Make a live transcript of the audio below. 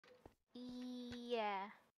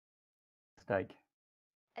take?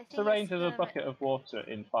 I It's the think range it's of a bucket of water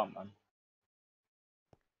in farmland.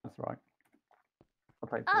 That's right. I'll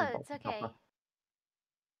take Oh, 3 it's boxes of okay. copper.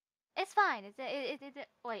 It's fine. Is it?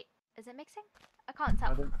 Wait, is it mixing? I can't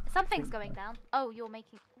tell. Something's think going so. down. Oh, you're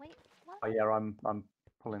making. Wait, what? Oh yeah, I'm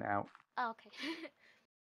pulling it out. Oh, okay.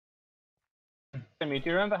 Simi, do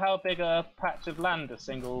you remember how big a patch of land a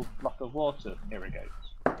single block of water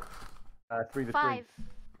irrigates? 3 to 3. 5.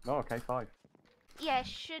 Oh, okay, 5. Yeah, it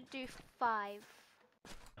should do 5.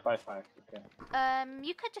 5, 5. Okay.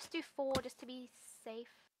 You could just do 4 just to be safe.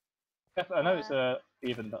 I know it's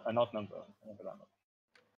even an odd number. Remember that number.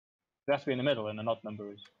 It has to be in the middle, and an odd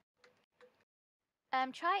number is.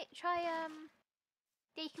 Try.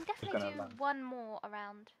 Yeah, you can definitely gonna do land. one more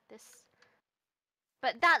around this.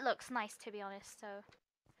 But that looks nice, to be honest. So.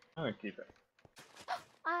 I'm gonna keep it.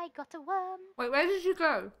 I got a worm. Wait, where did you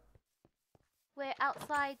go? We're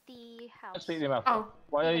outside the house. Let's speak the mouth. Oh.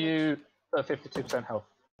 Why are you at 52% health?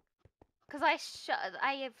 Because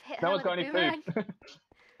I have hit. No her one's got with any a boomerang.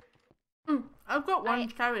 food. I've got one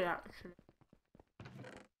cherry actually.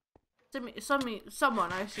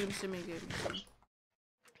 Someone, I assume Simi gave me some.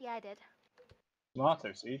 Yeah, I did.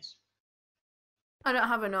 Tomato seeds. I don't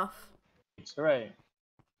have enough. Hooray.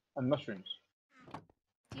 And mushrooms.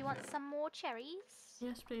 Do you want some more cherries?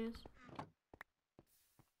 Yes, please.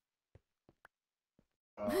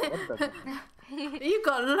 What does You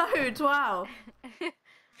got loads, wow.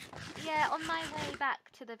 Yeah, on my way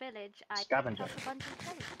back to the village, I picked Scavenger. up a bunch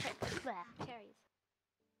of cherries.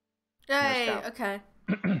 Yay, scout. okay.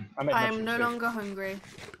 I made I am mushroom no soup. longer hungry.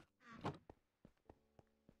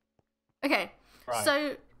 Okay, Right.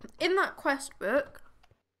 so in that quest book,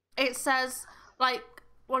 it says, like,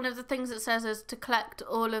 one of the things it says is to collect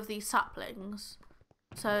all of these saplings.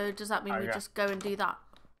 So does that mean we yeah. just go and do that?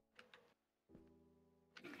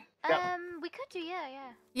 Yep. We could do, yeah.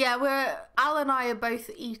 Yeah, Al and I are both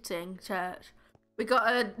eating, church. We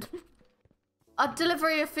got our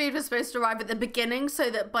delivery of food was supposed to arrive at the beginning, so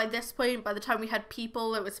that by this point, by the time we had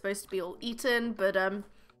people, it was supposed to be all eaten, but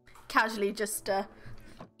casually just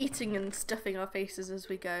eating and stuffing our faces as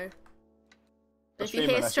we go. A If you streamer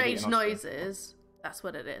hear unless you've strange eaten on stream. noises, that's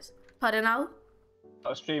what it is. Pardon, Al?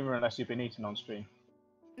 Not a streamer unless you've been eating on stream.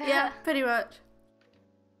 Yeah, pretty much.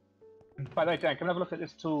 By the way, Jen, can we have a look at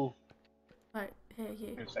this tool Right,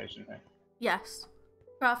 here. station here? Yes.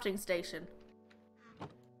 Crafting station.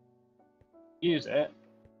 Use it.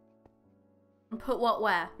 And put what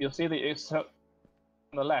where? You'll see that it's on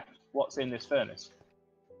the left. What's in this furnace?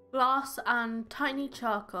 Glass and tiny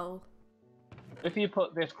charcoal. If you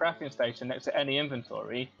put this crafting station next to any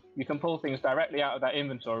inventory, you can pull things directly out of that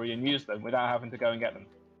inventory and use them without having to go and get them.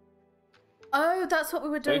 Oh, that's what we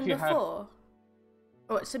were So if doing you had- before.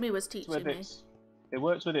 Oh, what Simi was teaching me. It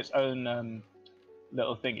works with its own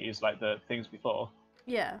little thingies, like the things before,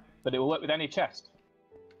 Yeah. but it will work with any chest.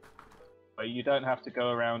 But you don't have to go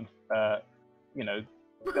around, go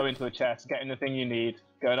into a chest, getting the thing you need,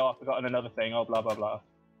 going, oh, I've forgotten another thing, oh, blah, blah, blah.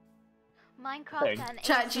 Minecraft and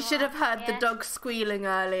Church, you should have heard the yeah. dog squealing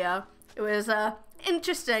earlier. It was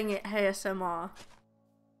interesting ASMR.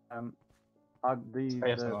 The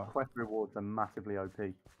ASMR. quest rewards are massively OP.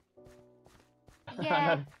 It's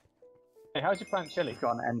Yeah. Hey, how'd you plant chili?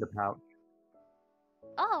 got an ender pouch.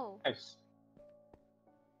 Oh. Nice.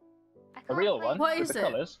 I A can't real play- one What with is the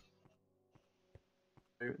it? colours.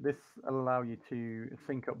 So this will allow you to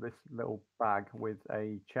sync up this little bag with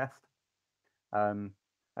a chest.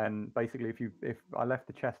 And basically, if I left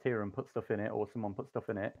the chest here and put stuff in it, or someone put stuff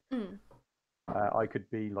in it, I could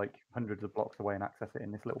be like hundreds of blocks away and access it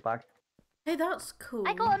in this little bag. Hey, that's cool.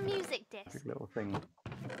 I got a music disc. This little thing.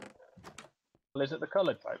 Well, is it the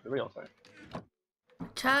coloured type, the real type?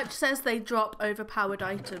 Church says they drop overpowered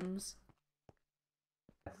items.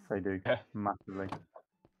 Yes, they do. Yeah. Massively.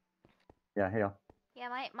 Yeah, here. Yeah,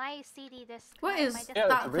 my CD disc. What my is disc- Yeah,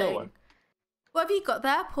 that's that a real thing? one. What have you got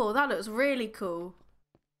there, Paul? That looks really cool.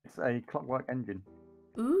 It's a clockwork engine.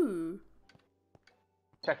 Ooh.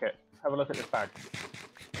 Check it. Have a look at this bag.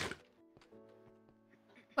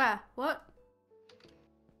 Where? What?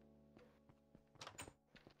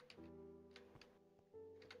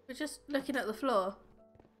 We're just looking at the floor.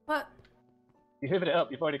 What? You hoovered it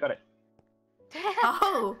up, you've already got it.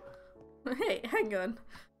 Oh! Wait, hang on.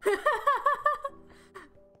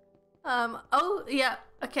 Oh, yeah.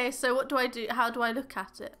 Okay, so what do I do? How do I look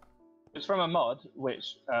at it? It's from a mod,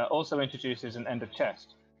 which also introduces an end of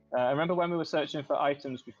chest. Remember when we were searching for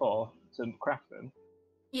items before to craft them?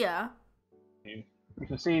 Yeah. You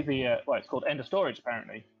can see the, it's called end of storage,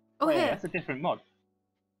 apparently. Oh, yeah, here. that's a different mod.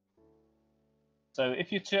 So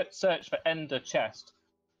if you search for ender chest,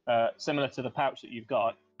 similar to the pouch that you've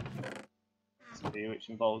got, recipe, which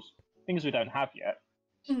involves things we don't have yet.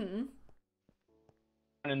 Mm.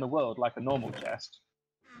 And in the world, like a normal chest,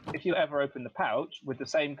 if you ever open the pouch with the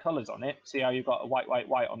same colours on it, see how you've got a white, white,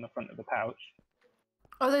 white on the front of the pouch?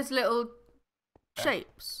 Oh, those little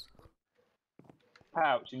shapes.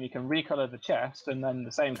 Pouch, and you can recolour the chest, and then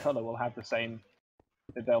the same colour will have the same.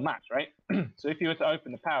 They'll match, right? So if you were to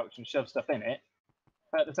open the pouch and shove stuff in it,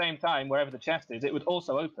 at the same time, wherever the chest is, it would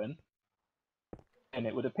also open, and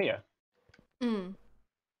it would appear. Mm.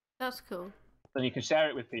 That's cool. Then you can share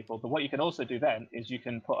it with people. But what you can also do then is you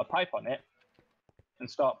can put a pipe on it and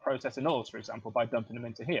start processing ores, for example, by dumping them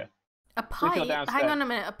into here. A pipe? So Hang on a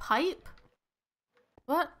minute, a pipe?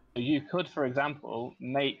 What? You could, for example,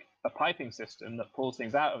 make a piping system that pulls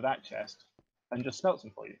things out of that chest and just smelts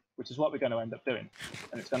them for you, which is what we're going to end up doing.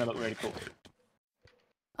 And it's going to look really cool.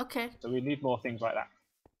 Okay. So we need more things like that.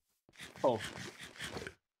 Paul,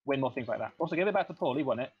 win more things like that. Also, give it back to Paul. He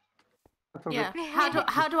won it. Yeah. good.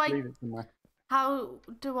 How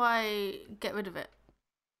do I get rid of it?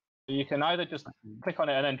 You can either just click on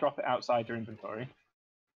it and then drop it outside your inventory.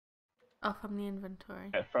 Oh, from the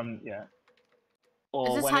inventory. Yeah. Or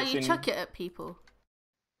Is this when how it's you in... chuck it at people?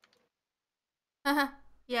 Haha.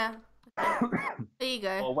 Yeah. Okay. There you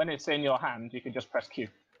go. Or when it's in your hand, you can just press Q.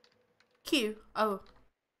 Q. Oh.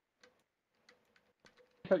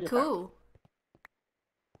 Put your Cool.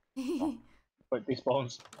 But it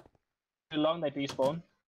despawns. Too long, they despawn.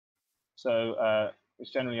 So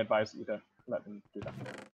it's generally advised that you don't let them do that.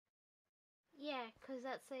 Yeah, because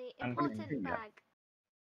that's a And important green, yeah. bag.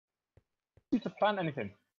 Need to plant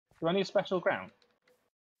anything? Do I need special ground?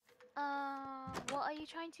 What are you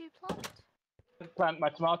trying to plant? Plant my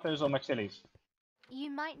tomatoes or my chilies? You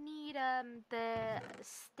might need the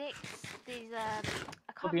sticks. These I Or can't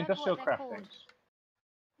the remember industrial what they're craft called. things?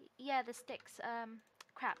 Yeah, the sticks.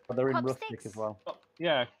 Crap. But they're in Crop rustic sticks? as well. Oh,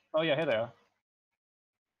 yeah. Oh, yeah, here they are.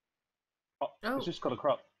 Oh, Oh. it's just got a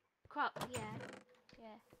crop. Crop. Yeah.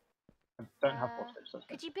 Yeah. I don't have four sticks. That's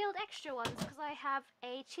Could you build extra ones? Because I have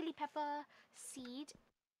a chili pepper seed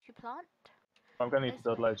to plant. I'm going to need to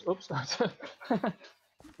build loads. Oops.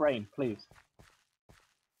 Brain, please.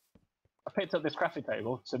 I picked up this crafting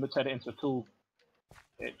table, so turn it into a tool.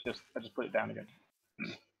 I just put it down again.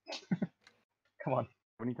 Come on.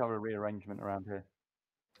 We need to have a rearrangement around here.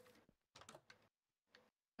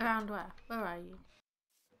 Around where? Where are you?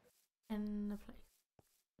 In the place.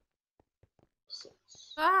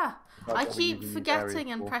 Ah! That's I what we're keep using these forgetting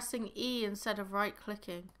areas and for. pressing E instead of right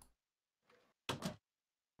clicking.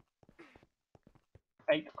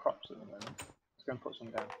 8 crops at the moment. Let's go and put some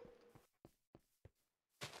down.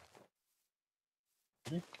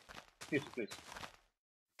 Yes, please.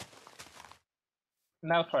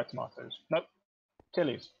 Now try tomatoes. Nope.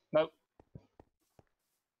 Chilies. Nope.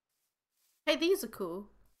 Hey, these are cool.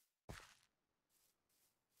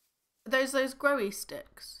 Are those growy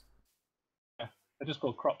sticks? Yeah, they're just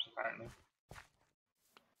called crops apparently.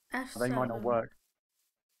 F7. They might not work.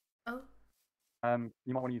 Oh.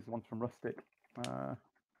 You might want to use the ones from rustic.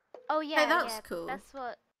 Oh yeah, that's yeah. cool. That's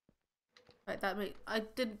what. Right,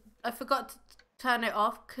 I forgot to turn it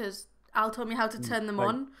off because Al told me how to turn them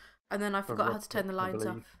on, and then I forgot how to turn the lines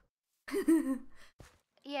off.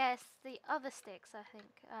 Yes, the other sticks, I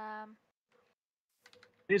think.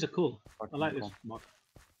 These are cool. I like this mod.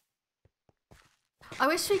 I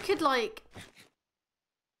wish we could like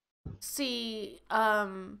see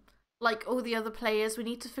like all the other players. We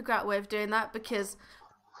need to figure out a way of doing that because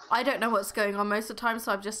I don't know what's going on most of the time,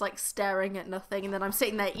 so I'm just like staring at nothing, and then I'm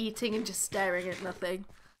sitting there eating and just staring at nothing.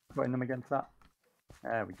 Putting them against that.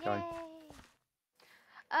 There we go. Yay!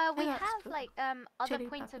 We that's have cool. like other Chili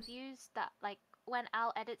points peppers. of views that like when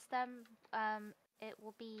Al edits them, it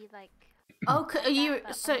will be like. Oh, like are you that,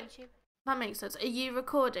 but so? on YouTube. That makes sense. Are you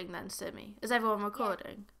recording then, Simi? Is everyone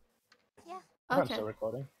recording? Yeah. I'm Okay. still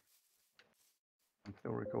recording. I'm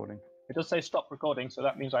still recording. It does say stop recording, so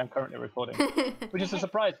that means I'm currently recording. Which is a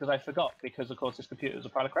surprise because I forgot because of course this computer is a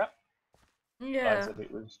pile of crap. Yeah. That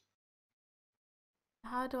it was.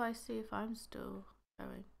 How do I see if I'm still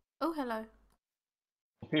going? Oh, hello.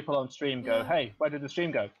 People on stream go, Yeah. hey, where did the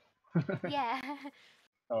stream go? Yeah.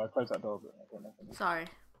 Oh, I closed that door, but I don't know if I need- Sorry.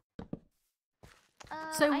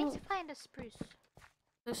 I need to find a spruce.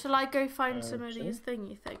 So shall I go find some of chili? these thing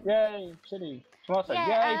you think? Yay, chili. Tomato.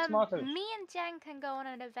 Yeah, Yay, tomatoes. me and Jen can go on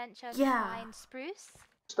an adventure Yeah. to find spruce.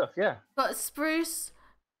 Stuff, yeah. Got spruce,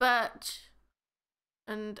 birch,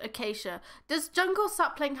 and acacia. Does jungle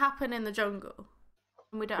sapling happen in the jungle?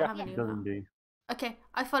 And we don't Yeah. have Yeah. any It of does that. indeed. Okay,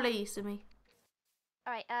 I follow you, Simi.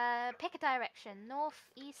 Alright, pick a direction. North,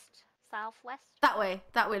 east, south, west. That way.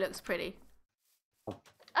 That way looks pretty.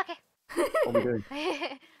 Okay. What are we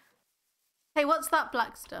doing? Hey, what's that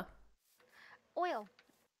black stuff? Oil.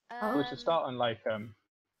 Oh. We should start on like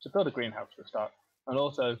to build a greenhouse for a start, and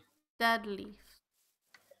also Dead leaf.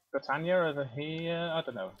 Britannia over here. I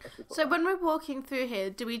don't know. So when we're walking through here,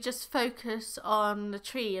 do we just focus on the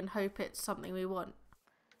tree and hope it's something we want?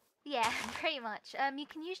 Yeah, pretty much. You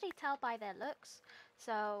can usually tell by their looks.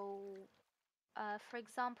 So, for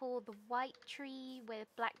example, the white tree with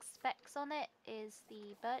black specks on it is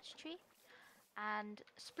the birch tree, and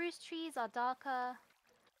spruce trees are darker.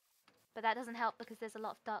 But that doesn't help because there's a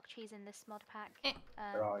lot of dark trees in this mod pack.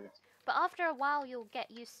 Where are you? But after a while, you'll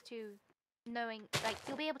get used to knowing, like,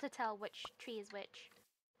 you'll be able to tell which tree is which.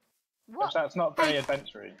 What? That's not very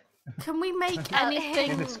adventure-y. Can we make It's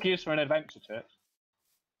anything? an excuse for an adventure trip.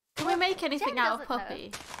 Can we make anything Jen out of doesn't know.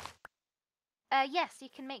 poppy? Yes, you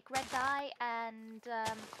can make red dye and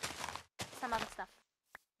some other stuff.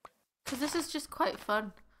 Because this is just quite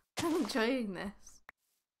fun. I'm enjoying this.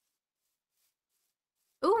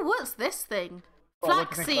 Ooh, what's this thing? Well,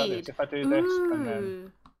 what do you think about Flaxseed. this? If I do this, and then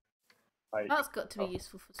Ooh, like, that's got to be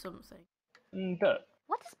useful for something. dirt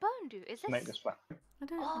What does bone do? Is to this? make this flat. I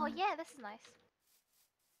don't Oh know. yeah, this is nice.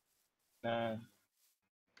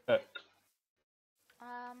 Dirt.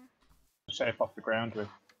 Shape off the ground with.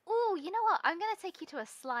 Ooh, you know what? I'm gonna take you to a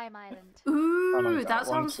slime island. Ooh, that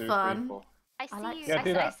One, sounds two, three, fun. four. I see like you. Yeah,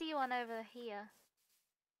 do I that. see you on over here.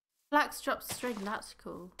 Flax drops string, that's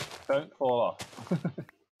cool. Don't fall off.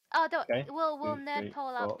 Oh, don't. Okay. We'll 2, nerd 3,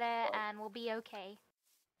 pole 4, up there 5. and we'll be okay.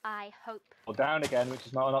 I hope. Or down again, which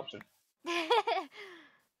is not an option.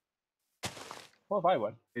 What have I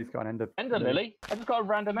won? He's got an Ender lily. I just got a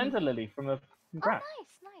random ender lily from a Oh, grass.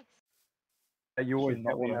 nice. You always Should get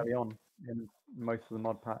not be one on. early on in most of the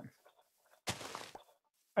mod packs.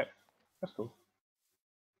 Hey, that's cool.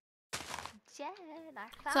 Jen, I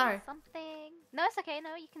found Sorry. something. No, it's okay.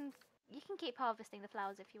 No, you can keep harvesting the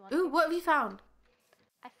flowers if you want. Ooh, to. what have you found?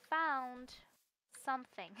 I found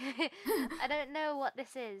something. I don't know what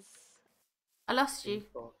this is. I lost 3, you.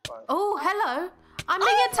 4, 5. Oh, hello! I'm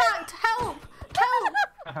being attacked! Help! Help!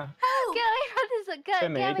 Help! Get away from this!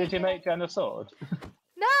 Simi, Get away, did you get away. make Jen a sword?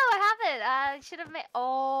 No, I haven't. I should have made.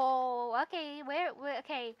 Oh, okay. We're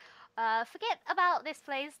okay. Forget about this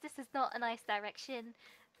place. This is not a nice direction.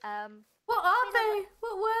 What are they?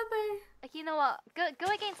 What were they? Like, you know what?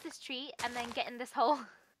 Go against this tree and then get in this hole.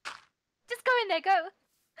 Just go in there. Go.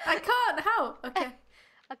 I can't. How? Okay.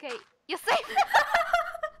 Okay, you're safe.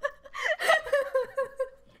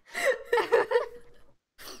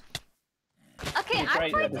 Okay, You're I'm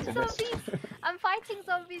great at fighting this. zombies. I'm fighting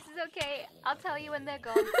zombies. It's okay. I'll tell you when they're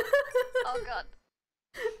gone. Oh god.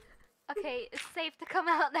 Okay, it's safe to come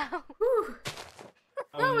out now. Whew.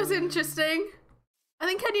 That was interesting. I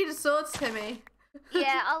think I need a sword, Timmy.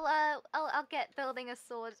 Yeah, I'll get building a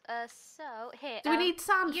sword. So here. Do we need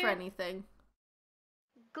sand you- for anything?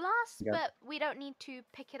 Glass, Yeah. but we don't need to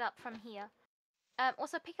pick it up from here.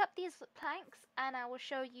 Also pick up these planks, and I will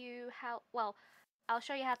show you how. Well, I'll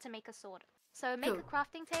show you how to make a sword. So make a Cool.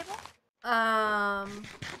 crafting table.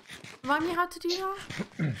 Remind me how to do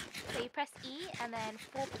that? So you press E, and then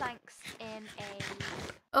 4 planks in a.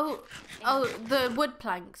 Oh, the wood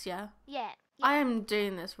planks, yeah. Yeah. I am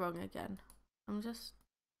doing this wrong again. I'm just...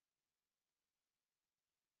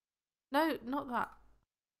 No, not that.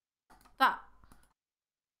 That.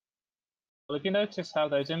 Well, have you noticed how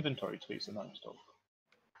those inventory tweets are not installed?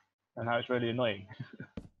 And how it's really annoying.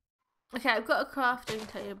 Okay, I've got a crafting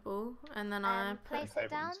table, and then I put place it Table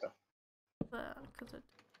and down. stuff. that.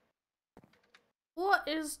 What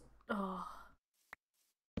is... Oh.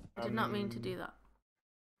 I did not mean to do that.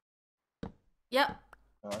 Yep.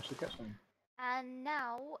 Oh, I should get some. And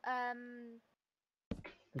now, do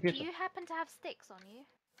Computer. you happen to have sticks on you?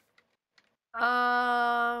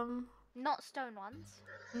 Not stone ones.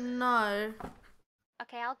 No.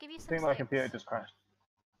 Okay, I'll give you I some think sticks. my computer just crashed.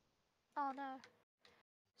 Oh no.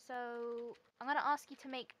 So, I'm gonna ask you to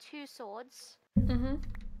make 2 swords. Mm-hmm.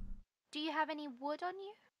 Do you have any wood on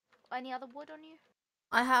you? Or any other wood on you?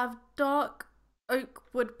 I have dark oak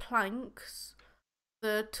wood planks,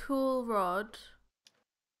 the tool rod,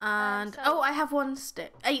 and... so- Oh, I have 1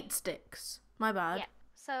 stick. 8 sticks. My bad. Yeah.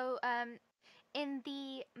 So, in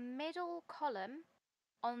the middle column,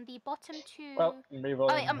 on the bottom 2... Well, move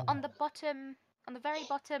on. I mean, on the bottom, on the very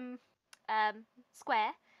bottom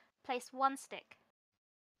square, place 1 stick.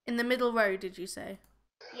 In the middle row, did you say?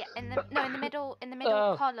 Yeah, in the middle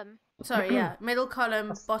Oh. column, Sorry, yeah. Middle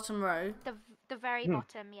column, bottom row. the very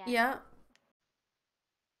bottom, yeah. Yeah.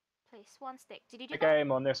 Place 1 stick. Did you do The that?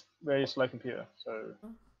 game on this very slow computer, so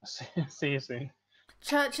see you soon.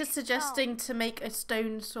 Church is suggesting to make a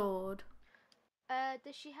stone sword.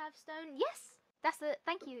 Does she have stone? Yes.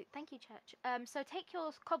 Thank you, Church. So take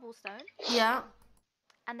your cobblestone Yeah.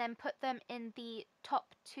 and then put them in the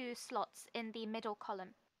top 2 slots in the middle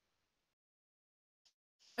column.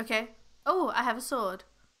 Okay. Oh, I have a sword.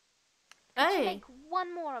 Could you Hey. make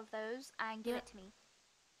one more of those and give it to me?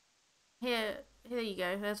 Here you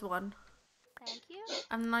go. There's one. Thank you.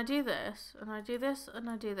 And then I do this, and I do this, and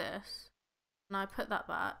I do this. And I put that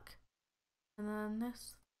back. And then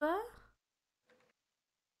this there.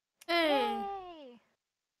 Hey! Yay!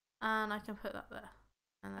 And I can put that there.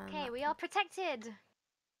 And then Okay, that we are protected.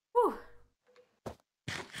 Whew.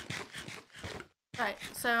 Right,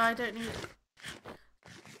 so I don't need...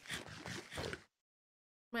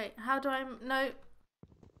 Wait, how do I... No.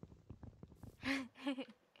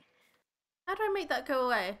 How do I make that go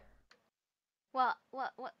away?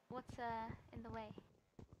 What's in the way?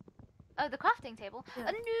 Oh, the crafting table. Yeah.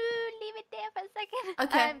 Oh, no, leave it there for a second.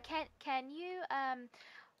 Okay. Can you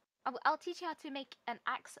I'll teach you how to make an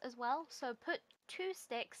axe as well. So put 2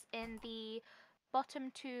 sticks in the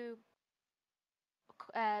bottom 2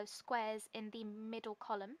 squares in the middle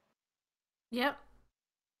column, Yep.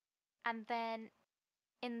 and then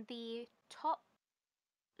in the top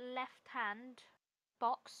left hand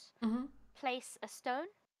box, Mhm. place a stone,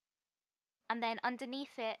 and then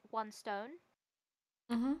underneath it 1 stone,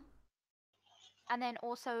 Mhm. and then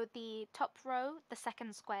also the top row, the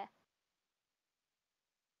 2nd square.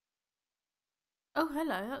 Oh,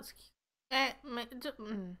 hello. That's cute.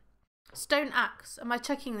 Stone axe. Am I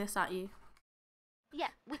chucking this at you?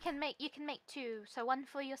 Yeah, you can make 2, so 1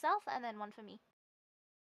 for yourself and then 1 for me.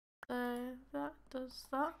 So that does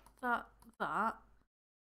that.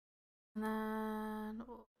 And then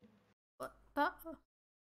what that?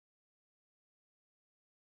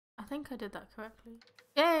 I think I did that correctly.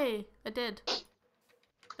 Yay! I did.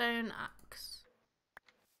 Stone axe.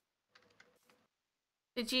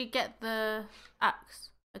 Did you get the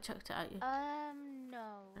axe? I chucked it at you.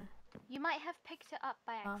 No. You might have picked it up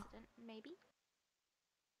by Oh. accident, maybe.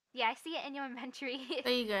 Yeah, I see it in your inventory.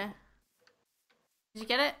 There you go. Did you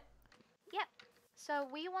get it? Yep. So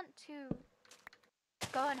we want to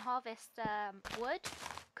go and harvest wood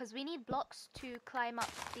because we need blocks to climb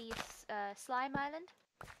up the slime island.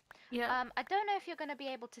 Yeah. I don't know if you're going to be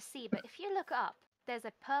able to see, but if you look up, there's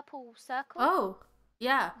a purple circle. Oh,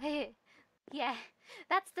 yeah. Yeah,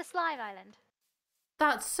 that's the slime island.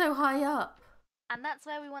 That's so high up. And that's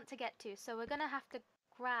where we want to get to. So we're going to have to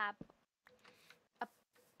grab a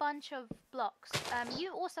bunch of blocks.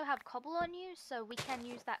 You also have cobble on you, so we can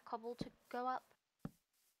use that cobble to go up.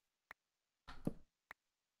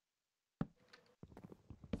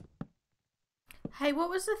 Hey, what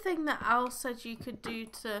was the thing that Al said you could do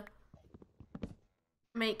to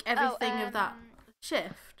make everything of that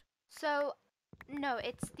shift? So, no,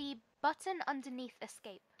 it's the button underneath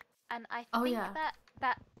escape. And I Oh, think yeah.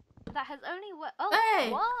 that has only worked. Oh, Hey!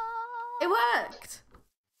 what? It worked!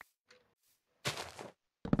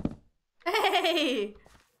 Hey!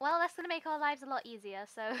 Well, that's going to make our lives a lot easier,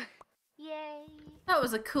 so yay. That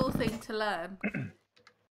was a cool thing to learn.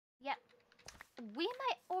 Yep. We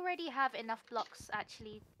might already have enough blocks,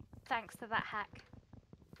 actually, thanks to that hack.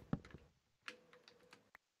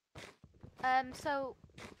 So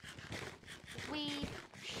we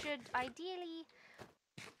should ideally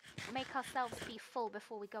make ourselves be full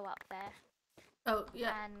before we go up there. Oh,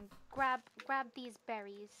 yeah. And grab these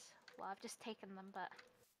berries. Well, I've just taken them, but...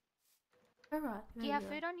 Alright. Do you have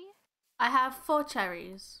food on you? I have 4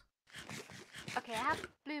 cherries. Okay, I have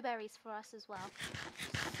blueberries for us as well.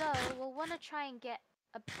 So we'll want to try and get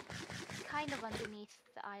a kind of underneath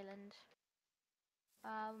the island.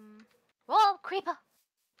 Whoa, creeper!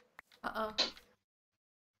 Uh-oh.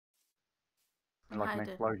 Like an Hide it.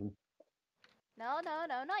 explosion. No, not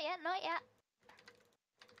yet.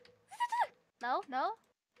 No.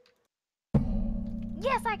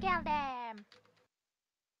 Yes, I killed them!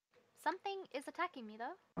 Something is attacking me,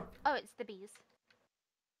 though. Oh, it's the bees.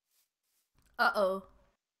 Uh-oh.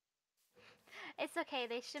 It's okay,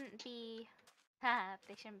 they shouldn't be...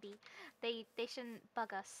 they shouldn't be... They shouldn't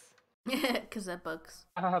bug us. Because they're bugs.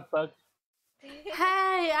 Bug.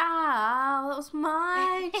 Hey, Al! That was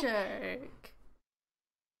my joke.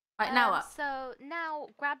 Right, now what? So now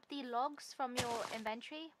grab the logs from your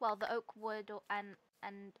inventory, well, the oak wood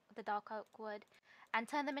and the dark oak wood, and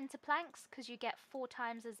turn them into planks because you get 4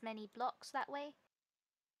 times as many blocks that way.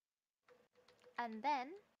 And then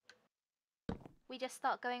we just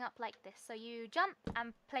start going up like this. So you jump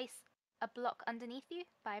and place a block underneath you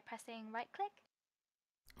by pressing right click.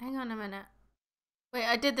 Hang on a minute. Wait,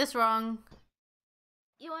 I did this wrong.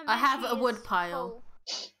 Your I have a inventory wood is pile.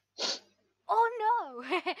 full. Oh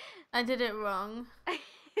no! I did it wrong.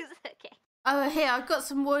 It's okay. Oh, here, I've got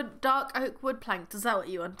some wood, dark oak wood planks. Is that what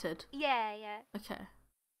you wanted? Yeah, yeah. Okay.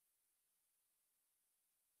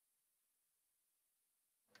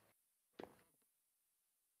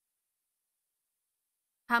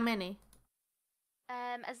 How many?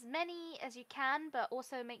 As many as you can, but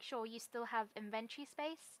also make sure you still have inventory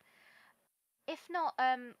space. If not,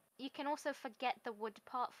 you can also forget the wood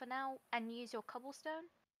part for now and use your cobblestone.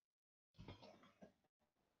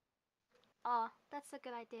 Ah, that's a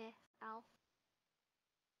good idea, Al.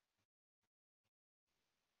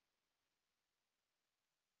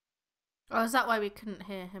 Oh, is that why we couldn't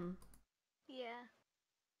hear him? Yeah.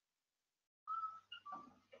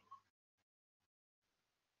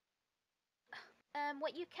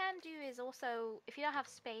 What you can do is also, if you don't have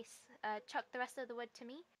space, chuck the rest of the wood to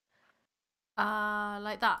me.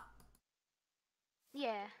 Like that.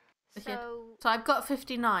 Yeah. Okay. So So I've got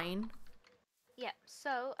 59. yeah.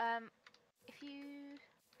 So if you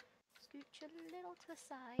scooch a little to the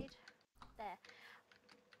side, there.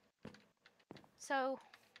 So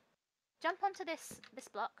jump onto this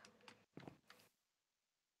block.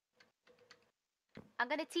 I'm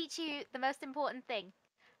gonna teach you the most important thing: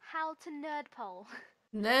 how to nerd pole.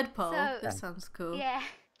 Nerd pole. So- That sounds cool. Yeah.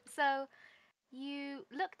 So you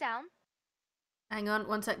look down. Hang on,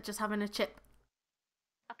 one sec. Just having a chip.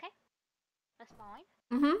 Okay. That's fine.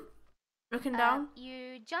 Mhm. Looking down.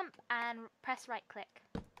 You jump and press right click.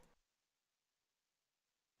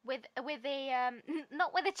 With a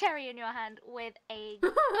not with a cherry in your hand, with a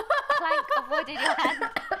plank of wood in your hand.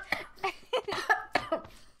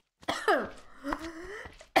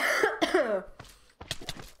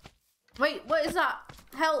 Wait, what is that?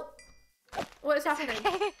 Help! What is happening?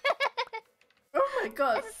 Okay. Oh my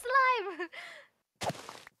god. It's a slime.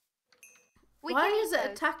 We Why can is eat it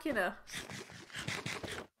those. attacking us?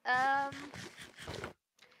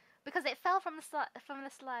 Because it fell from the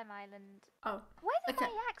slime island. Oh. Where did Okay.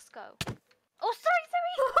 my axe go? Oh, sorry.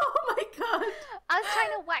 Oh my god. I was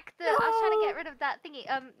trying to whack the. I was trying to get rid of that thingy.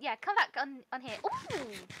 Yeah, come back on here.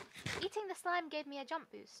 Ooh, eating the slime gave me a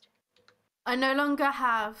jump boost. I no longer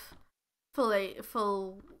have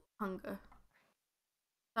full hunger.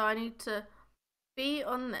 So I need to be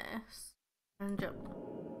on this and jump.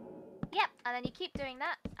 Yep, and then you keep doing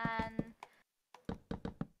that, and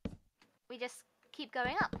we just keep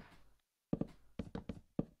going up.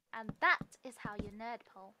 And that is how you nerd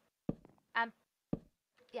pole.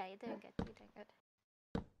 Yeah, you're doing good. You're doing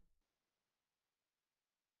good.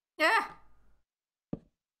 Yeah.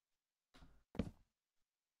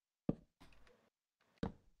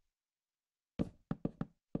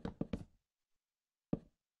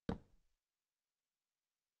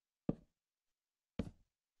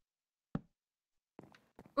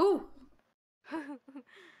 Ooh,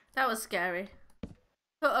 that was scary.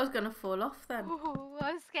 Thought I was gonna fall off then. Ooh,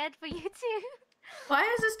 I'm scared for you too. Why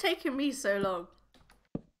is this taking me so long?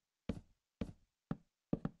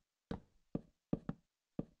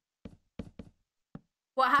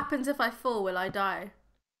 What happens if I fall? Will I die?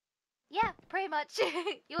 Yeah, pretty much.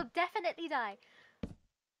 You'll definitely die.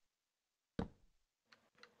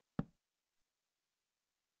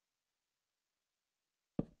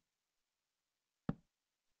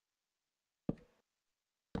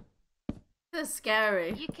 This is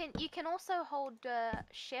scary. You can also hold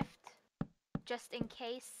shift just in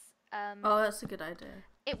case. Oh, that's a good idea.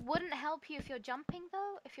 It wouldn't help you if you're jumping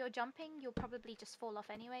though. If you're jumping, you'll probably just fall off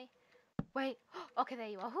anyway. Wait. Okay, there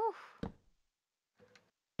you are. Whew.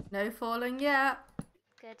 No falling yet.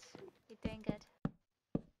 Good. You're doing good.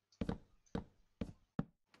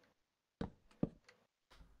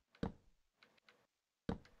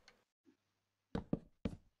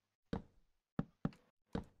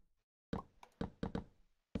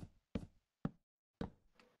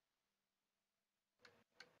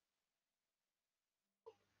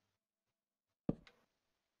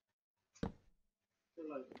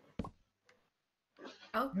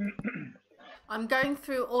 Oh. I'm going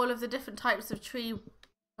through all of the different types of tree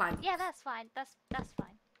planks. Yeah, that's fine. That's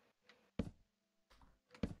fine.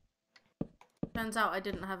 Turns out I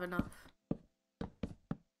didn't have enough.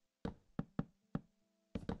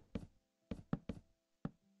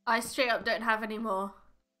 I straight up don't have any more.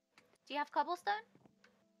 Do you have cobblestone?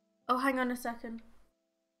 Oh, hang on a second.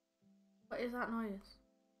 What is that noise?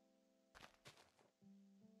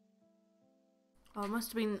 Oh, it must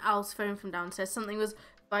have been Al's phone from downstairs. Something was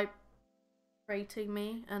vibrating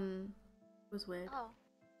me and it was weird. Oh.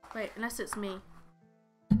 Wait, unless it's me.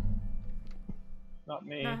 Not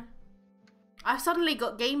me. No. I've suddenly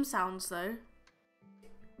got game sounds though.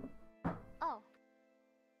 Oh.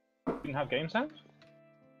 You didn't have game sounds?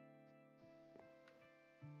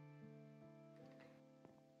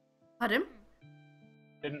 Pardon?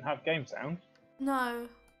 Didn't have game sound. No.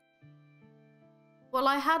 Well,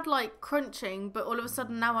 I had like crunching, but all of a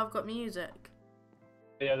sudden now I've got music.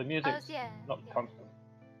 Yeah, the music's yeah, not yeah. constant.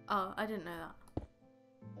 Oh, I didn't know that.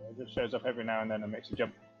 It just shows up every now and then and makes you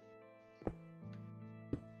jump.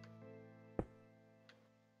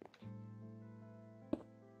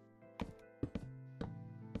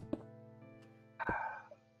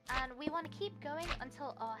 And we want to keep going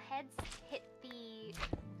until our heads hit the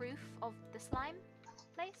roof of the slime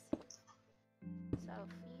place. So.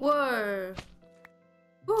 Whoa.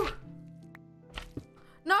 Woo.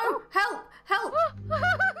 No! Help! Help!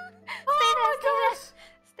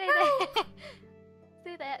 Stay there.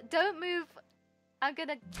 Stay there. Don't move. I'm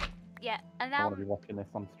gonna. Yeah, and I now want to be watching this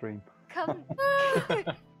on stream. come.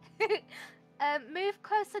 Move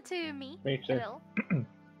closer to me. Me A too. little.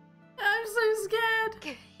 I'm so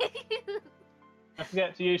scared. Don't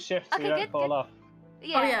forget to use shift so Okay, you don't good, fall good. off.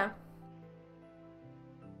 Yeah. Oh yeah.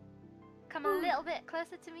 Come a little bit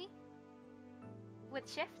closer to me. With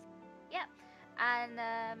shift. Yep. And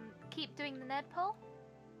keep doing the nerd pole.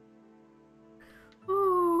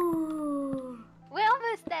 Ooh. We're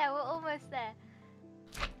almost there. We're almost there.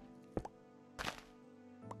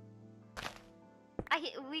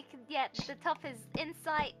 We can. Yeah, the top is in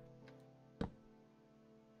sight.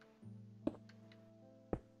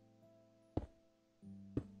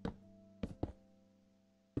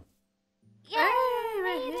 Yeah, Hey, we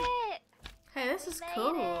made hey. it. Hey, this is We made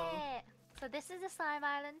cool. it. So this is the slime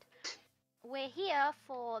island. We're here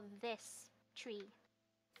for this tree.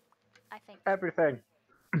 I think. Everything.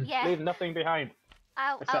 Yeah. Leave nothing behind.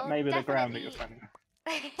 Except maybe the ground that you're standing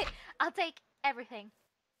on. I'll take everything.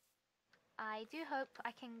 I do hope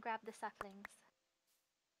I can grab the saplings.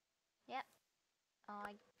 Yep.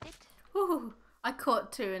 I did. Ooh. I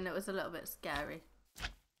caught two and it was a little bit scary.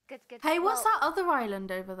 Good, good. Hey, what's Well, that other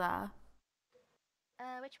island over there?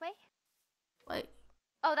 Which way? Wait.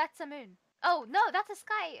 Oh, that's a moon. Oh, no, that's a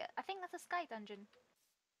sky. I think that's a sky dungeon.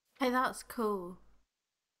 Hey, that's cool.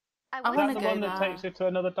 I I Is wanna that the go one that there. takes you to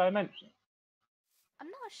another dimension? I'm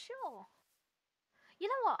not sure. You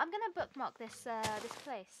know what? I'm gonna bookmark this this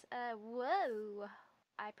place. Whoa!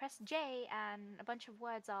 I pressed J and a bunch of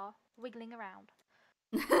words are wiggling around.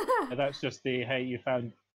 Yeah, that's just the hey, you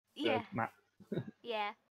found the Yeah, map.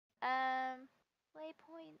 yeah.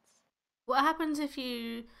 Waypoints. What happens if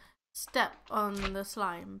you step on the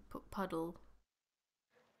slime puddle?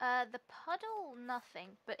 The puddle,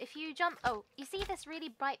 nothing. But if you jump, oh, you see this really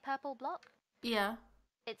bright purple block? Yeah.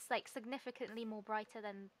 It's like significantly more brighter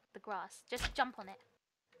than the grass. Just jump on it.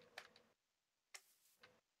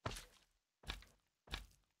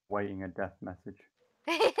 Waiting a death message.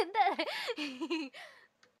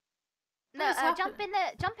 No, What is jump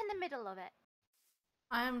in the middle of it.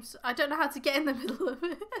 I don't know how to get in the middle of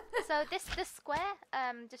it. So this square,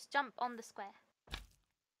 just jump on the square.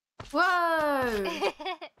 Whoa!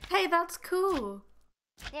 Hey, that's cool.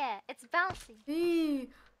 Yeah, it's bouncy. Eee.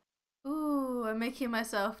 Ooh, I'm making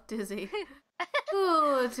myself dizzy.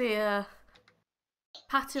 Oh dear.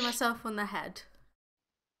 Patting myself on the head.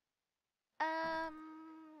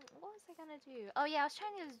 What was I gonna do? Oh yeah, I was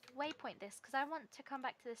trying to waypoint this because I want to come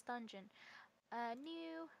back to this dungeon.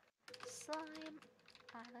 New slime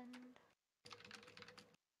island.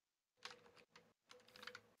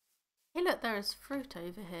 Hey, look, there is fruit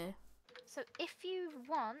over here. So if you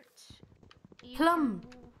want, you Plum.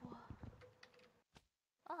 can...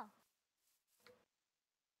 Oh.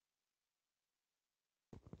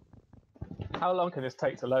 How long can this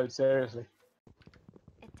take to load, seriously?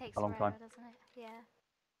 It takes A long forever, time. doesn't it? Yeah.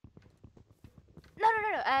 No.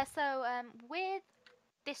 So with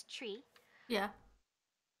this tree, Yeah.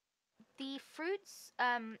 the fruits,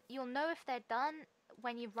 you'll know if they're done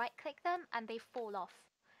when you right-click them and they fall off.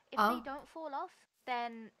 If Oh. they don't fall off,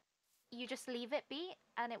 then you just leave it be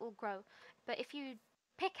and it will grow. But if you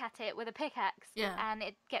pick at it with a pickaxe Yeah. and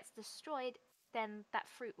it gets destroyed, then that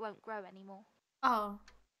fruit won't grow anymore. Oh.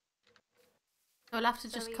 We'll have to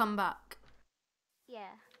So just we- come back.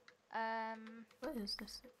 Yeah. What is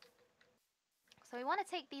this? So we want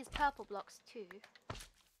to take these purple blocks too.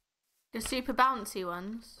 The super bouncy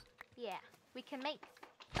ones. Yeah. We can make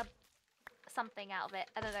something out of it.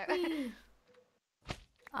 I don't know. Whee!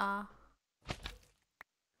 Ah.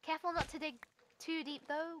 Careful not to dig too deep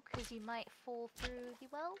though, because you might fall through the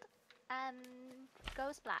world and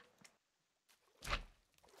go splat.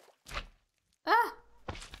 Ah!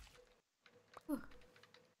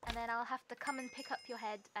 And then I'll have to come and pick up your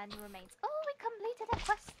head and your remains. Oh, we completed a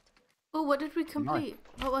quest! Oh, what did we complete?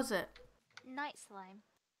 What was it? Night slime.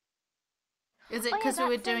 Is it Oh, yeah, because we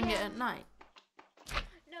were that's a, doing it at night?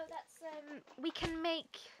 No, that's we can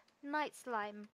make night slime